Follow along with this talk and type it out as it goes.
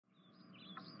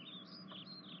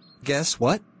Guess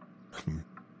what?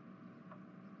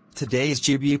 Today is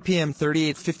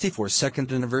GBPM3854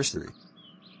 second anniversary.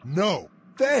 No,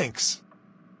 thanks.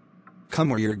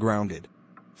 Come or you're grounded.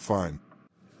 Fine.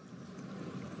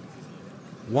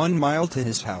 1 mile to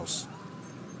his house.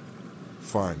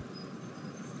 Fine.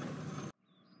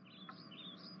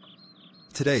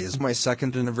 Today is my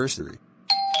second anniversary.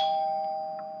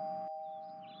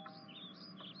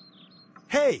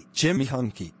 Hey,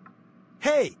 Mr.Hunky.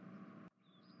 hey!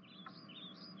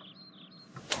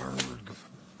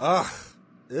 Ugh.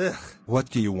 What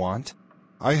do you want?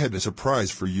 I had a surprise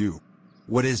for you.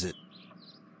 What is it?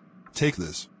 Take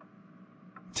this.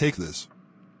 Take this.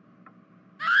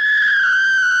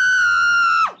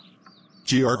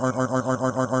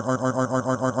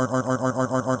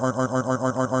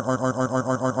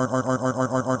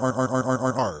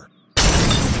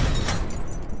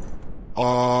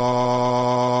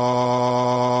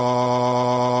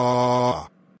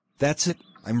 That's it.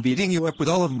 I'm beating you up with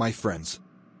all of my friends.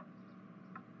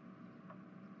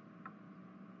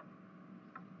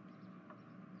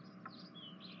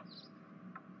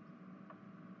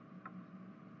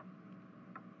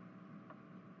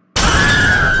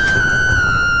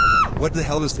 What the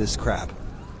hell is this crap?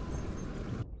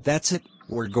 That's it,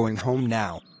 we're going home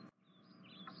now.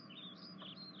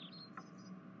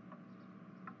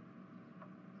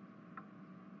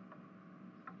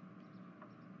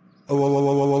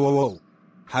 Oh.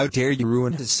 How dare you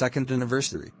ruin his second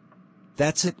anniversary?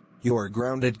 That's it, you're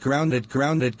grounded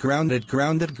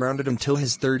until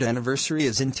his third anniversary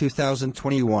is in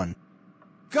 2021.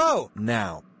 Go,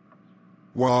 now!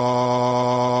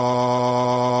 Wow.